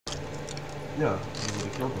Yeah, you would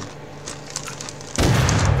have killed him.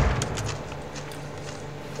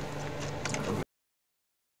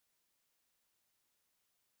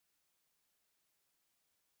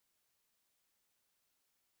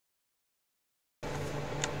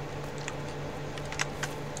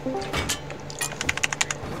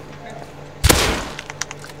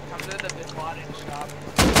 Come to the big modding shop.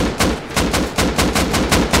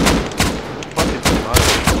 Fucking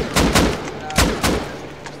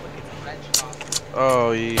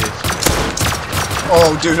oh, yes.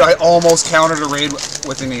 Oh, dude, I almost countered a raid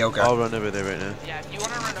with an Ioka. I'll run over there right now. Yeah, if you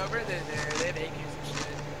want to run over, they're there. They have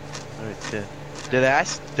AKs and shit.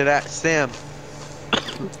 Alright, did I, Sam?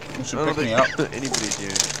 You should pick me up. Anybody's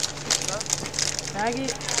here. Maggie?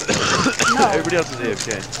 No. Everybody else is AFK.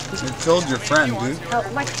 You killed your friend, dude.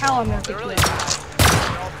 Like how I'm gonna pick you up.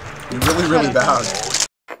 You're really, really bad.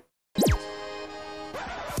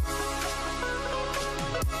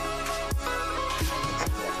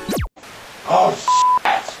 Oh,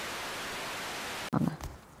 shit!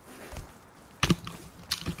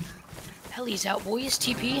 Heli's out, boys.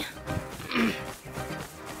 TP.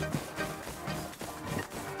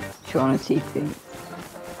 You want a TP?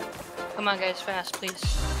 Come on, guys, fast, please.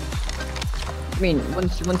 I mean,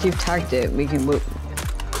 once you've tagged it, we can move.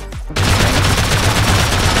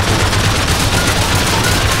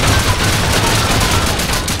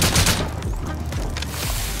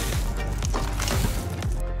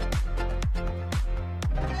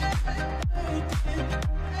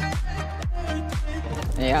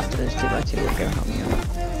 Yeah, after this 2x2, we'll go help you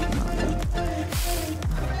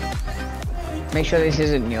out. Make sure this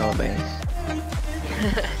isn't your base.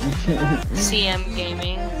 CM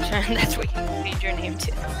Gaming. That's what you made your name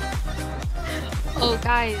to. Oh,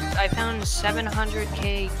 guys, I found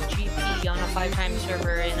 700k GP on a 5x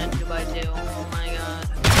server in a 2x2. Oh my god.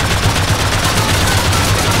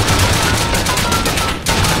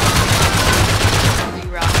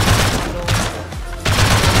 Re-rock.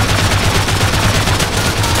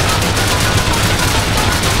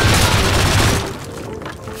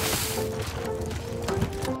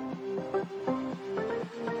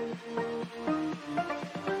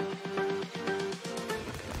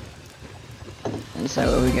 So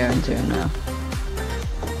what are we going to now?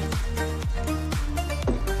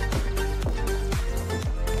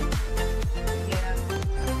 Yeah.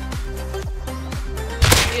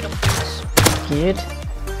 Get him, please. Kid?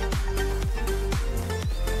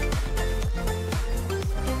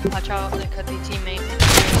 Watch out, that could be teammate.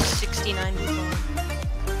 There's 69 people.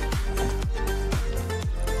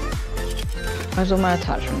 Where's all my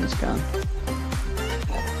attachments gone?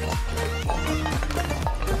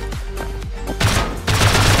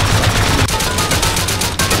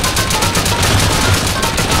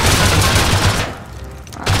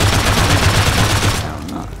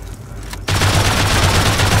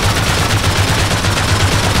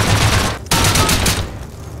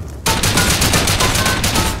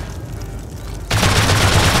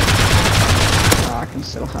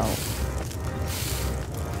 Still help.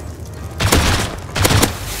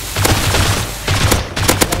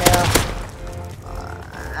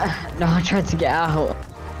 No, I tried to get out.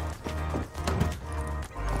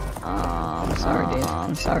 Oh, I'm sorry, dude.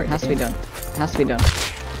 I'm sorry. It has to be done. It has to be done.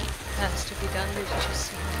 Has to be done, did you just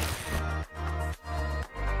see that?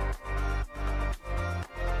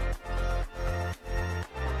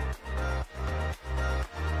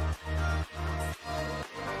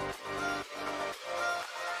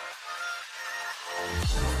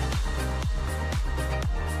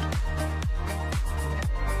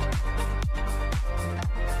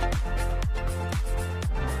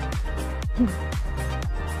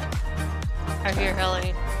 I hear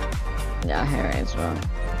Heli. Yeah, I hear it as well.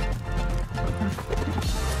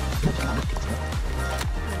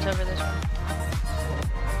 It's over this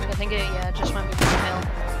one. I think yeah, it just might be from the hill.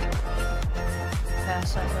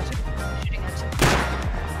 Past side west. Shooting at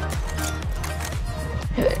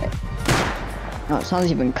it. Oh, it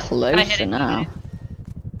sounds even closer now.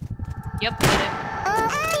 Yep, hit it.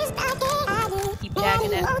 Keep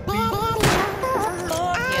tagging it.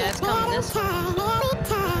 Yeah, it's coming this way.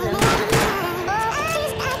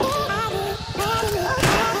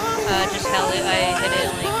 Just held it. I hit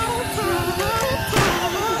it like.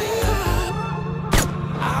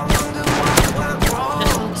 I wonder what went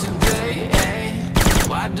wrong today.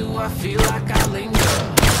 Why do I feel like I linger?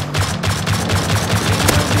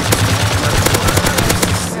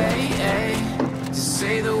 To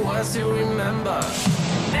say the words to remember.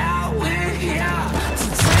 Now we're here to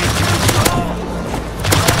take control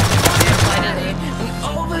and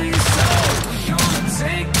over your soul. We're gonna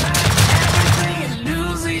take back everything and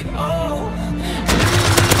lose it all.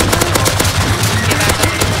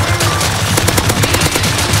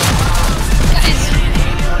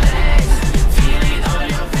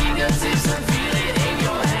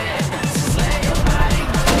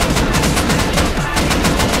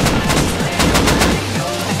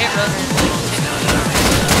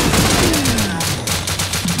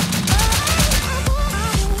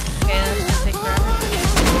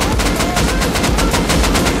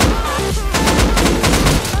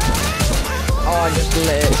 just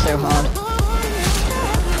lit it so hard.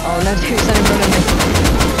 Oh no, dude's in front of me.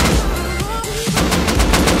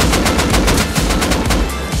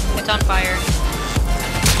 It's on fire.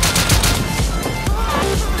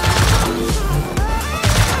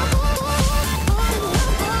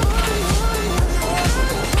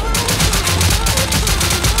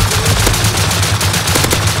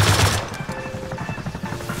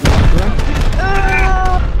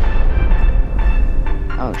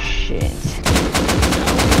 Oh shit.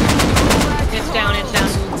 It's down, it's down.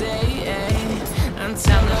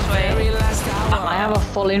 Down this way. I have a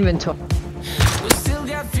full inventory.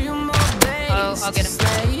 Oh, I'll get him.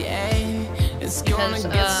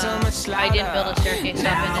 Because, I didn't build a staircase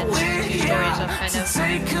up and it's 2 stories up, kind of.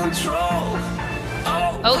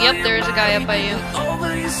 Oh, yep, there is a guy up by you.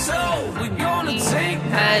 He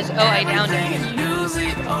has... Oh, I downed him.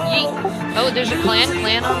 Yeet. Oh, there's a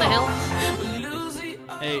clan on the hill.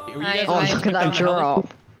 Hey, were you I- guys Oh, I- look at that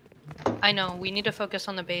drop. I know, we need to focus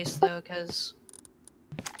on the base, though, because...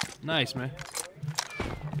 Nice, man.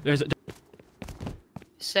 There's a...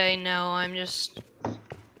 Say no, I'm just...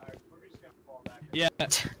 Yeah,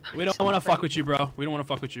 we don't want to fuck with you, bro. We don't want to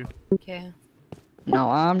fuck with you. Okay.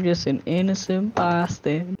 No, I'm just an innocent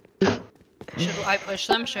bastard. Should I push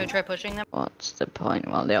them? Should I try pushing them? What's the point?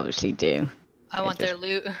 Well, they obviously do. I want their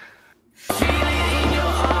loot. Wait,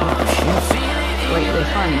 they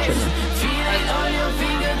find each other.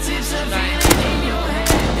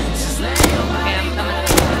 Okay, I'm coming.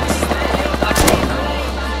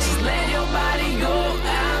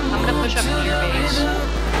 I'm gonna push up to your base.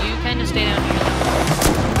 You kinda stay down here though.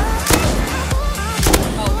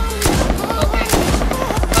 Oh. Okay.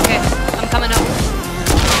 Okay, I'm coming up.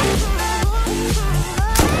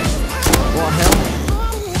 What hell?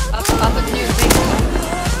 Up to your base.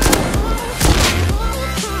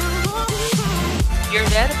 You're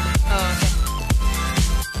dead? Oh, okay.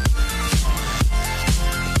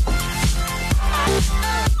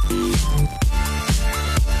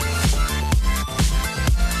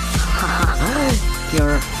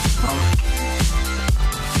 You're... Oh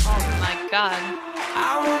my god.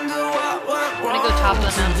 I'm gonna go top of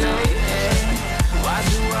the mountain.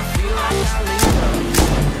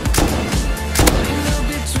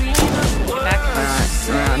 Back.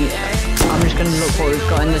 I'm just gonna look what we've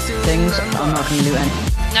got in the things. I'm not gonna loot any.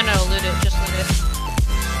 No, loot it. Just loot it.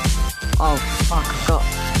 Oh, fuck, I've got...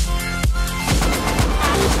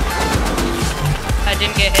 I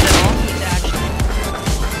didn't get hit at all. He's actually.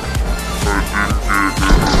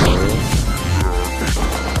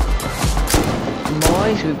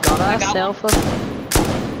 Boys, we've got ourselves a...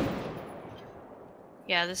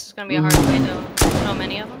 Yeah, this is gonna be a hard fight though. There's so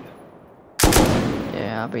many of them.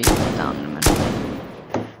 Yeah, I'll be down in a minute.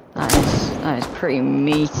 That is pretty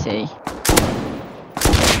meaty.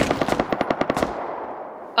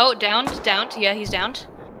 Oh, downed. Yeah, he's downed.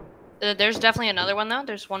 There's definitely another one though.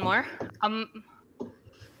 There's one more. I'm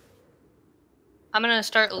gonna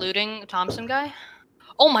start looting Thompson guy.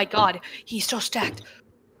 Oh my god, he's so stacked.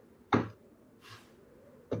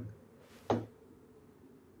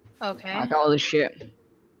 Okay. I got all the shit.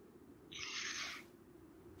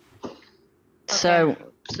 So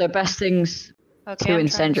best things, Okay, 2 I'm trying to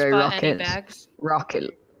incendiary spot any rockets. bags.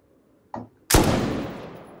 Rocket.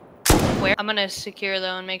 Where? I'm gonna secure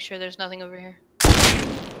though and make sure there's nothing over here.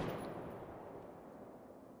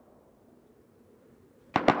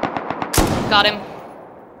 Got him.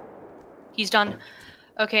 He's done.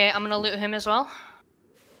 Okay, I'm gonna loot him as well.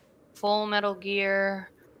 Full metal gear.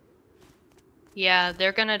 Yeah,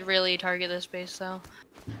 they're gonna really target this base though.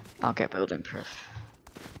 I'll get building proof.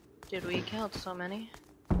 Dude, we killed so many.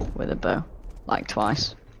 With a bow. Like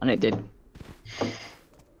twice. And it did. Where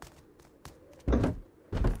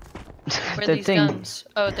are The these thing- guns?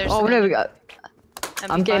 Oh, there's. Oh the no, gun. we got...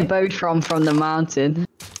 I'm MP5? getting bowed from the mountain.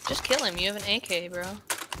 Just kill him. You have an AK, bro.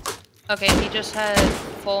 Okay, he just had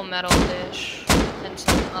full metal dish and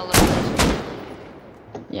some other.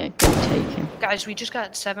 Yeah, good take him. Guys, we just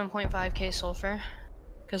got 7.5k sulfur.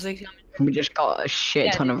 Cause they. We just got a shit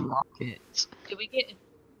Yeah, ton dude. of rockets. Did we get?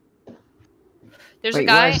 There's Wait, a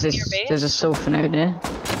guy where's in this? your base. There's a sulfur node here.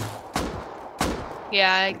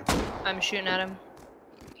 Yeah, I'm shooting at him.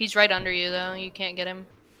 He's right under you though. You can't get him.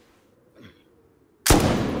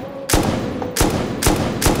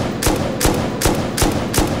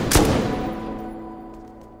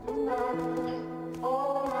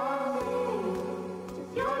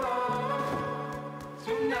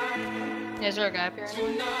 Is there a guy up here?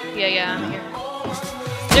 Yeah, I'm here.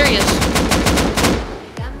 There he is.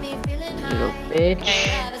 Little bitch.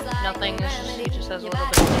 Hey, nothing. He just has a little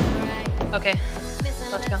bit. Okay,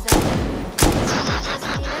 let's go.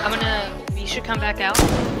 I'm gonna be should come back out.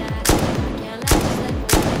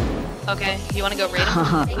 Okay, you wanna go raid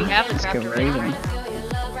him? We have the Let's crap go to raid raid him.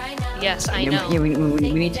 him. Yes, I Yeah, know. yeah, we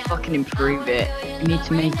need to fucking improve it. We need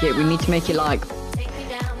to make it like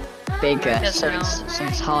bigger, Yes, so no.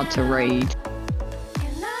 it's hard to raid.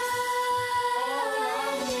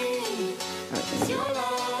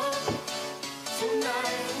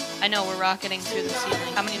 I know, we're rocketing through the ceiling.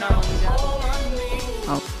 How many normal you got?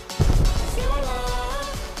 Oh.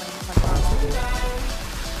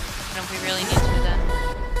 And if we really need to then.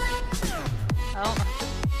 Oh.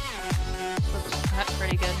 This looks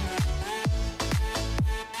pretty good.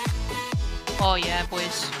 Oh yeah,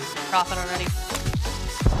 boys. Profit already.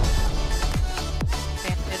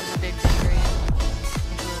 Okay, it is a big victory.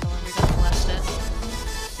 Into the door, we gotta molest it.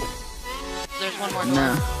 There's one more door.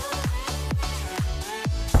 No.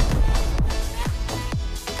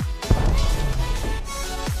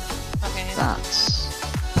 Okay. That's.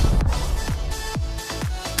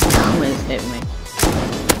 Almost hit me.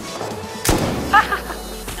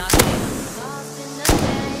 Not hitting.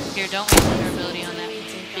 Here, don't waste your ability on that.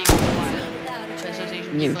 Be quiet.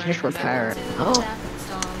 Association You fire. just repair it. Oh,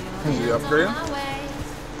 Is he upgrading?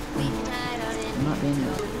 I'm not being.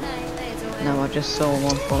 No, I just saw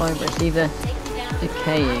one fall over. It's either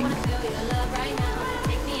decaying.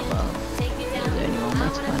 Well, there's only one way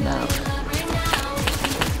to find out.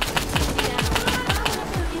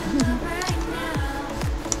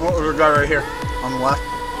 Oh, there's a guy right here on the left.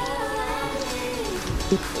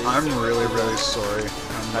 I'm really, really sorry.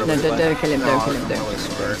 I'm No, really, don't kill him, no, don't kill him, I'm don't really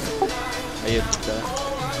kill sorry. Are you upset?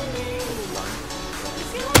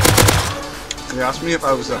 He asked me if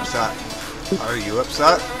I was upset. Are you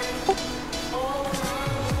upset?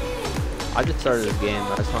 I just started this game,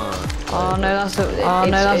 but I just wanna... Oh no,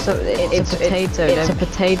 it's a potato. It's a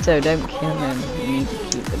potato. Don't kill him. You need to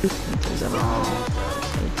keep the potatoes alive.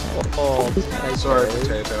 Oh, Sorry,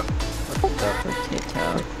 potato.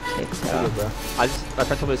 Potato. Yeah, bro. I tried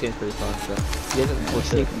to play this game pretty fun, so... You guys We're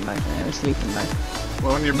sleeping back there. We're sleeping back.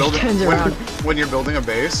 Well, when you're building, turns around. when you're building a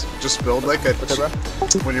base, just build like a. What's up,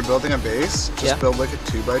 bro? When you're building a base, just Yeah. build like a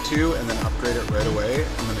 2x2 and then upgrade it right away,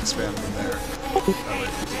 and then expand from there. That way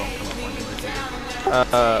people don't come up on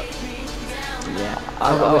you. Yeah.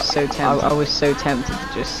 I was so tempted to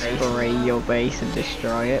just spray your base and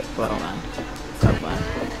destroy it, but oh man.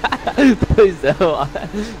 Please don't.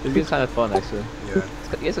 This game's kind of fun, actually. Yeah.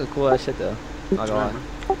 You guys are cool ass shit, though. Not gonna lie.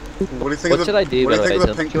 What do you think What of should the, I do, What do you by think the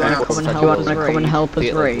of the way, pink Do you want to pants? come and help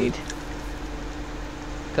us raid?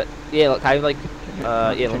 Yeah, look, I like...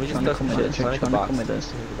 yeah, let me just throw some shit. Do you Let me want to box. come with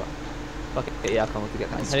us? Fuck it, yeah, I'll come with you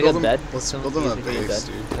guys. Let's Can I get build a bed? Let's Someone build them a please give me base,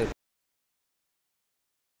 bed. dude.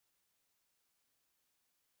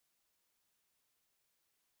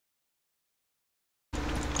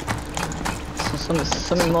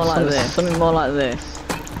 Something more like this. Something more like this.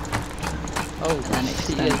 Oh, And then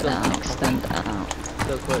extend out. Extend out.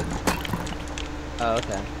 So quick. Oh,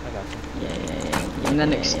 okay. I got you. Yeah. And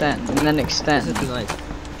then extend. And then extend. This is nice.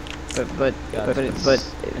 But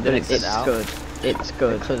And then extend it's out? good. It's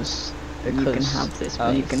good because you can have this.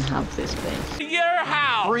 You can have this base. Your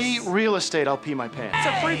house! Free real estate, I'll pee my pants. It's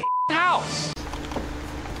a free house!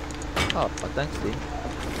 Oh, thanks, Steve.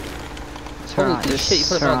 It's Holy alright. shit, you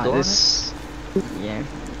put a front door on it? Yeah.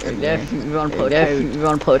 If you want to put a code, you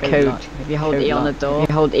want to put a code. If you hold E on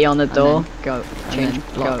the door, go change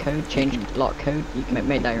block code. Change block code. You can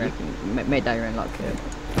make that your own lock code.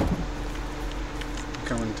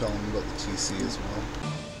 Come and tell them about the TC as well.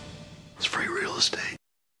 It's free real estate.